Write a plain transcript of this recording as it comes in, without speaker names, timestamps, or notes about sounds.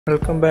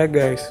Welcome back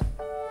guys.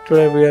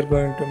 Today we are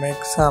going to make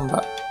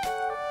sambar.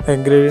 The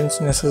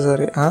ingredients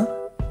necessary are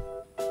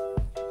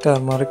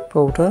turmeric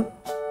powder,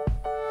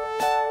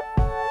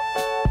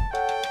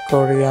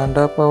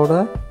 coriander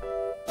powder,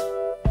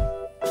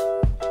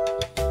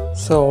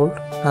 salt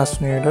as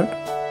needed,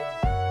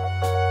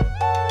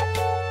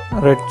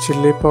 red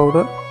chili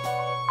powder,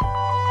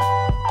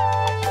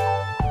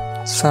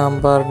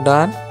 sambar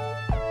dal,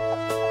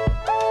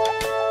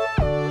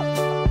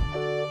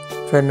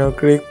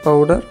 fenugreek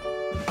powder,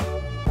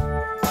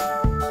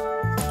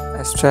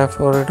 extra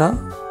florida,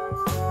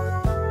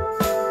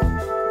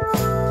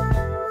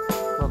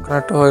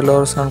 coconut oil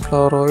or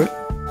sunflower oil,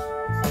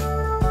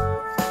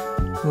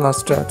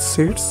 mustard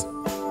seeds,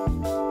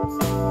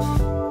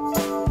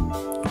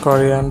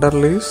 coriander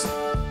leaves,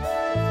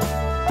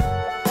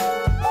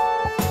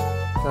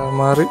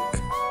 turmeric,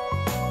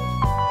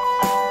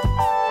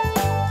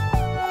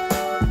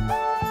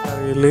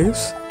 curry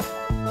leaves,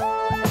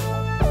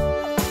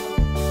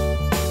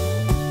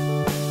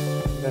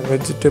 the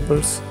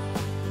vegetables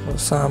of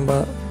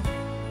sambar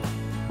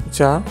which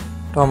are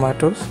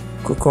tomatoes,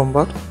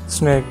 cucumber,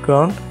 snake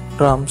ground,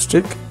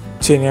 drumstick,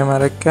 chili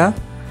america,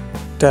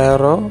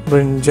 taro,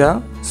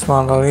 brinjal,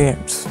 small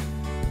onions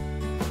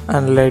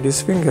and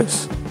lady's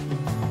fingers.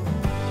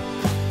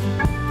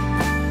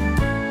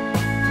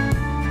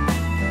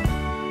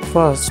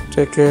 First,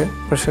 take a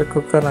pressure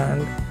cooker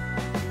and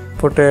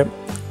put a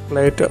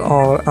plate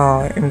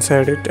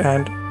inside it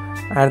and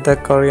add the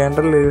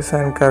coriander leaves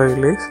and curry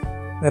leaves.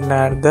 Then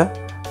add the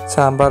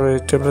sambar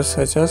vegetables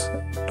such as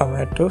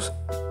tomatoes,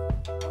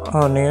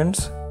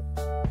 onions,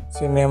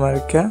 chili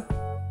america,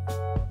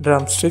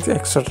 drumstick,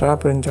 etc.,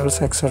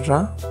 brinjals,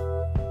 etc.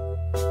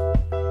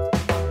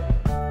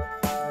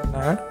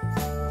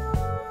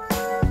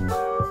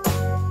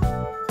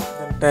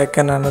 Then take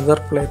another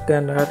plate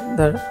and add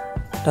the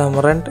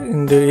tamarind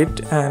into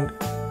it and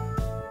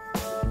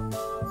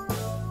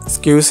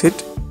squeeze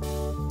it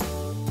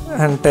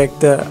and take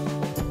the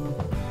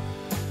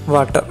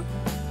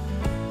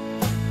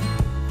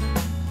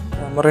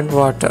tamarind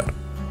water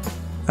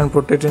and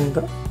put it in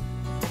the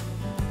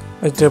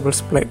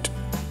vegetables plate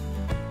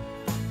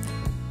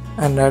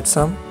and add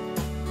some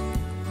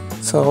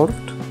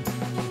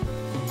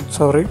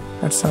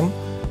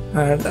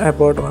add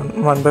about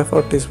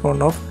 1/4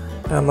 teaspoon of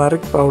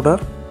turmeric powder,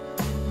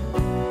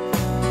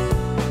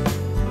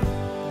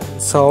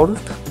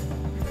 salt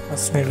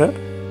as needed,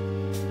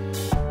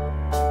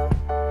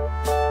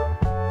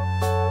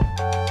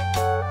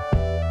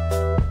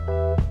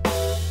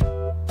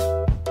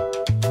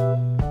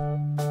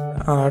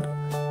 add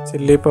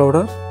chili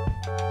powder,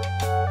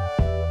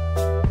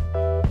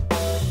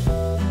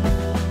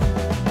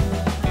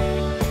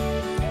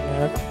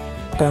 add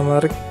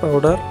turmeric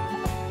powder,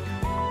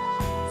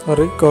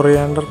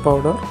 coriander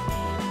powder,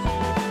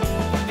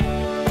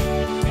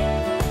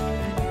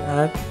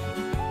 add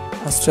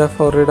extra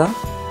florida,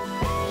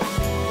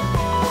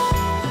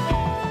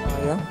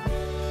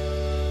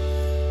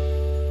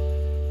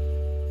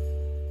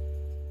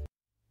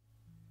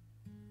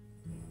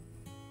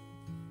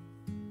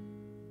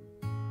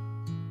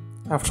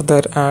 after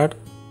that add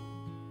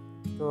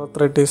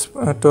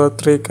 2 or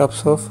 3 cups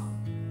of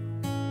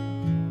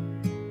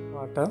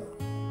water,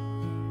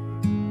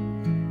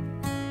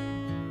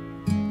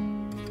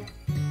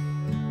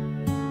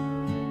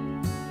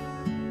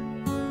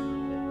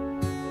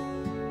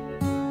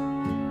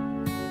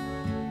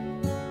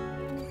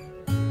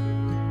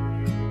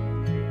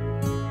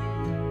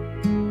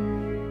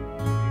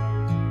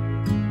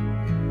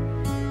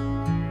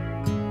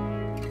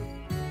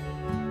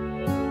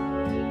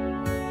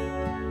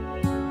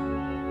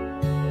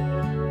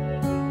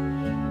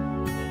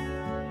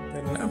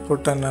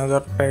 put another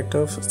plate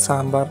of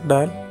sambar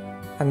dal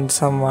and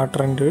some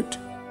water into it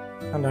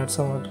and add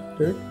some water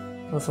to it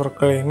for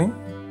cleaning.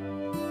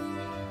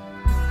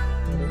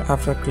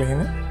 After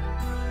cleaning,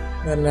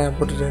 then I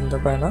put it in the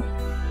panel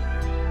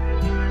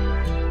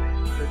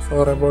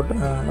for about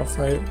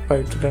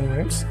 5 to 10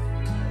 minutes.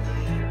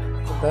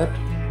 After that,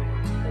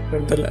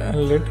 open the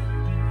lid,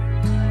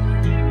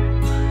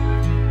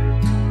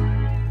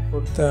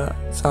 put the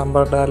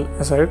sambar dal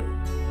aside.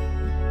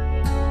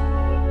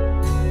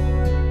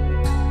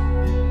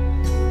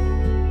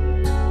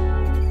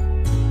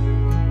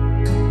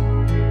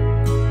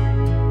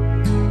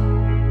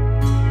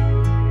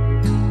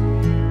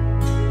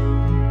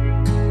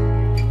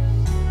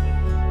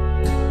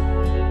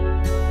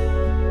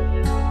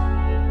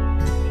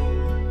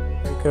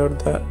 Take out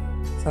the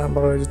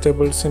sambar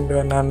vegetables into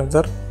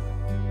another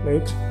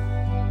plate.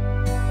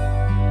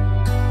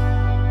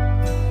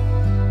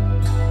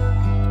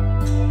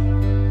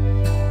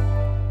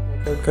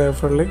 Take it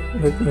carefully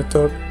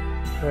without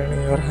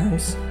draining your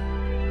hands.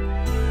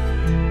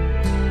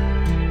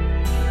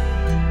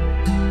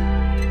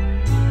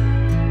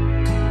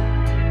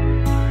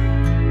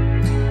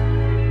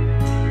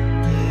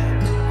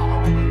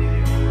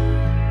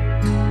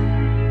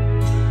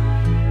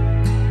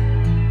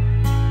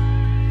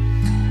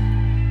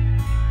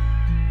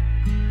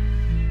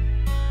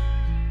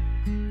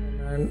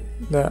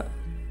 the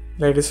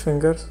ladies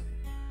fingers.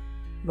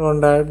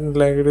 Don't add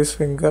ladies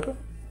finger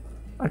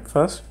at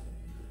first.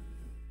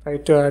 Try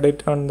to add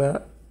it on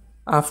the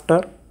after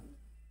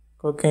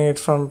cooking it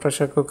from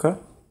pressure cooker.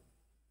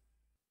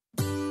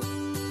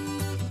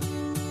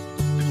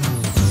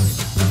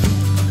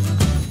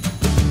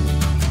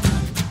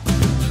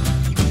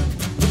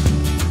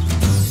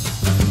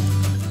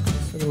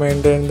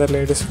 Maintain the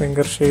lady's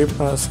finger shape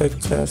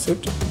such as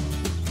it.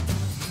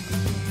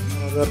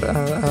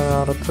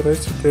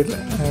 Otherwise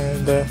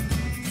the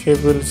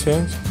shape will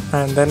change,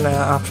 and then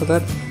after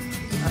that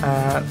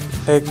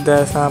take the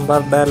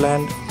sambar dal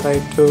and try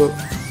to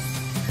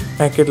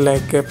make it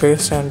like a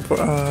paste and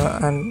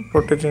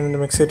put it in,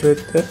 mix it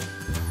with the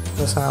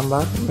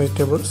sambar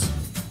vegetables.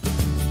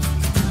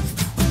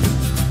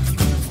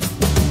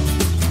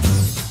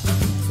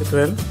 Mix it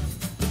well.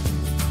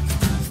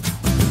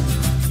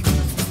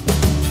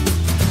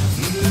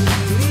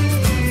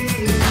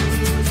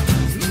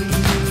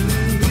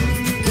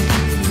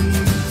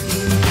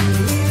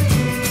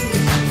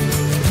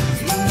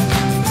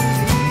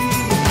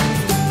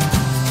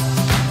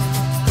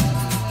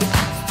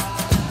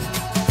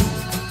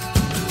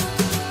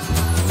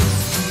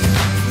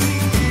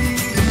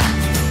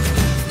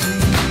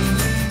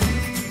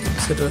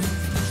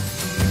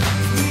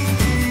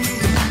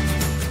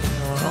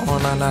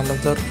 On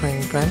another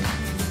frying pan,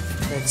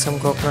 add some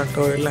coconut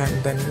oil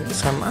and then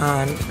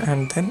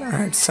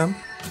add some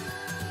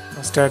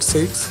mustard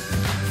seeds.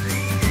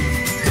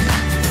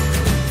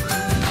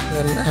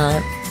 Then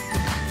add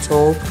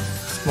chopped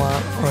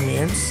small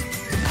onions.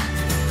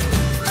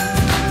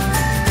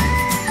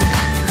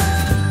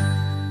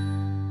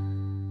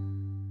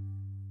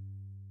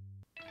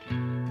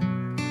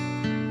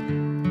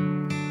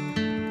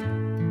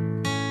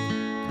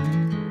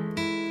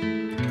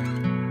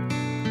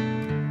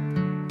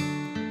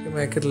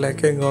 Make it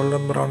like a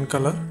golden brown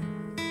color.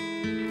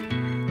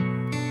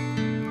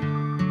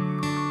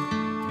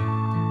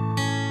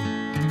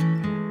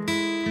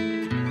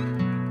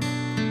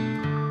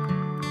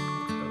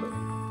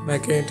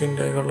 Make it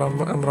into a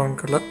golden brown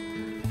color.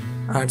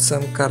 Add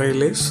some curry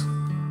leaves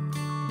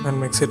and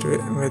mix it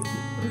with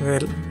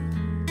well.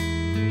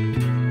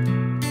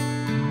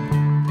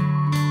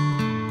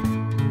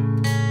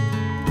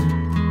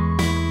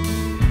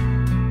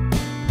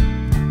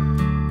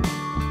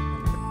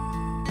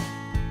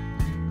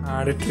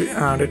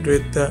 Add it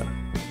with the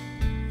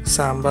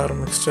sambar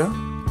mixture.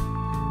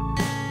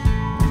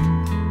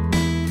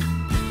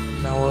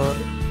 Now our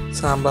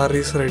sambar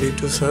is ready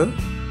to serve.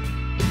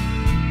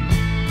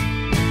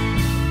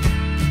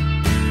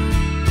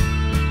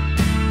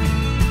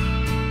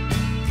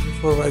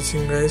 Before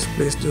watching guys,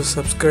 please do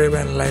subscribe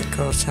and like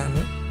our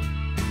channel.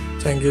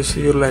 Thank you.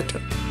 See you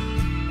later.